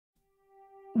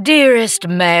Dearest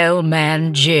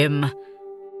mailman Jim,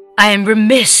 I am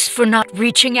remiss for not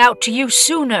reaching out to you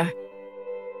sooner.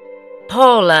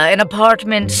 Paula in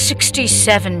apartment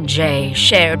 67J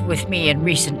shared with me in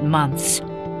recent months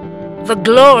the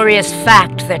glorious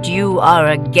fact that you are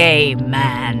a gay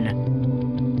man.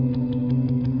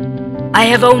 I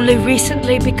have only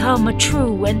recently become a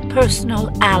true and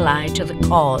personal ally to the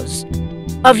cause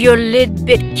of your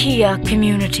Lidbit-Kia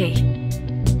community.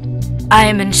 I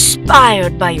am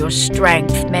inspired by your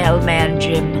strength, mailman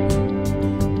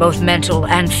Jim, both mental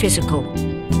and physical.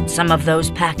 Some of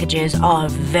those packages are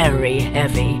very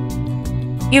heavy.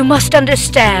 You must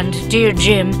understand, dear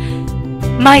Jim,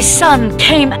 my son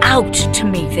came out to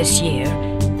me this year.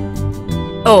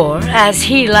 Or, as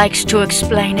he likes to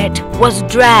explain it, was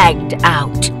dragged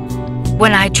out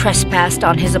when I trespassed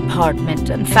on his apartment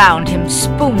and found him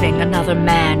spooning another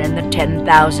man in the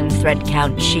 10,000 thread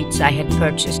count sheets I had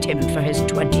purchased him for his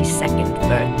 22nd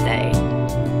birthday.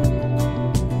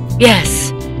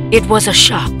 Yes, it was a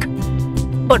shock,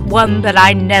 but one that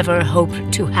I never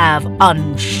hoped to have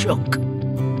unshook.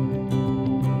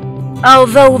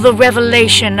 Although the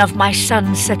revelation of my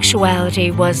son's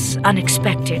sexuality was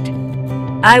unexpected,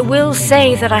 I will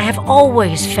say that I have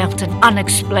always felt an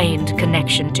unexplained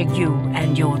connection to you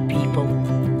and your people.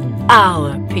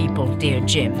 Our people, dear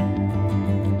Jim.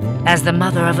 As the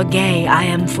mother of a gay, I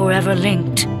am forever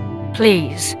linked.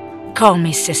 Please, call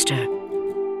me sister.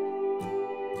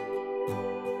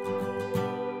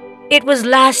 It was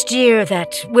last year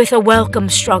that, with a welcome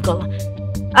struggle,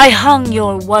 I hung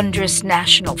your wondrous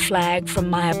national flag from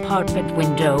my apartment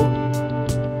window.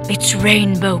 Its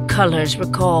rainbow colors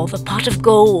recall the pot of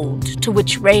gold to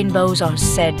which rainbows are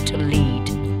said to lead.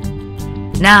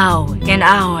 Now, in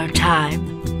our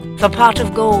time, the pot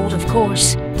of gold, of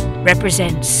course,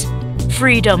 represents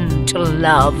freedom to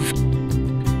love.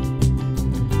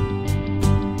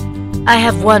 I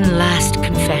have one last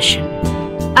confession.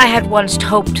 I had once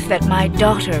hoped that my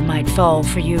daughter might fall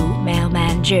for you,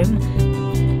 mailman Jim.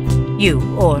 You,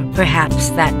 or perhaps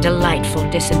that delightful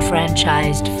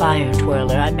disenfranchised fire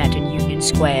twirler I met in Union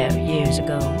Square years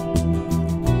ago.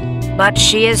 But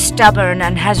she is stubborn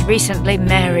and has recently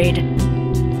married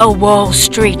a Wall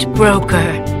Street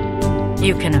broker.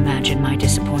 You can imagine my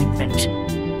disappointment.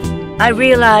 I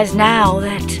realize now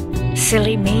that,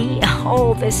 silly me,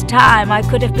 all this time I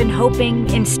could have been hoping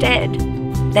instead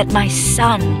that my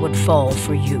son would fall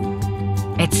for you.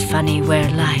 It's funny where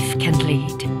life can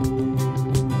lead.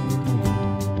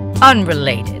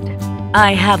 Unrelated,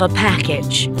 I have a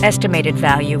package, estimated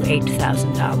value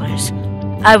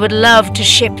 $8,000. I would love to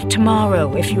ship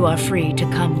tomorrow if you are free to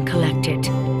come collect it.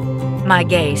 My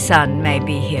gay son may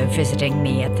be here visiting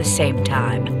me at the same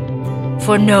time,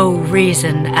 for no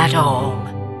reason at all.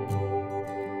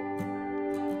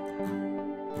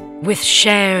 With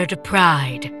shared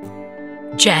pride,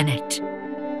 Janet.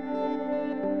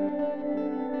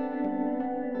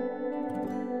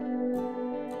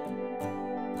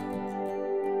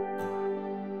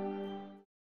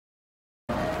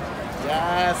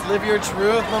 Yes, live your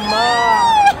truth,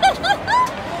 mama.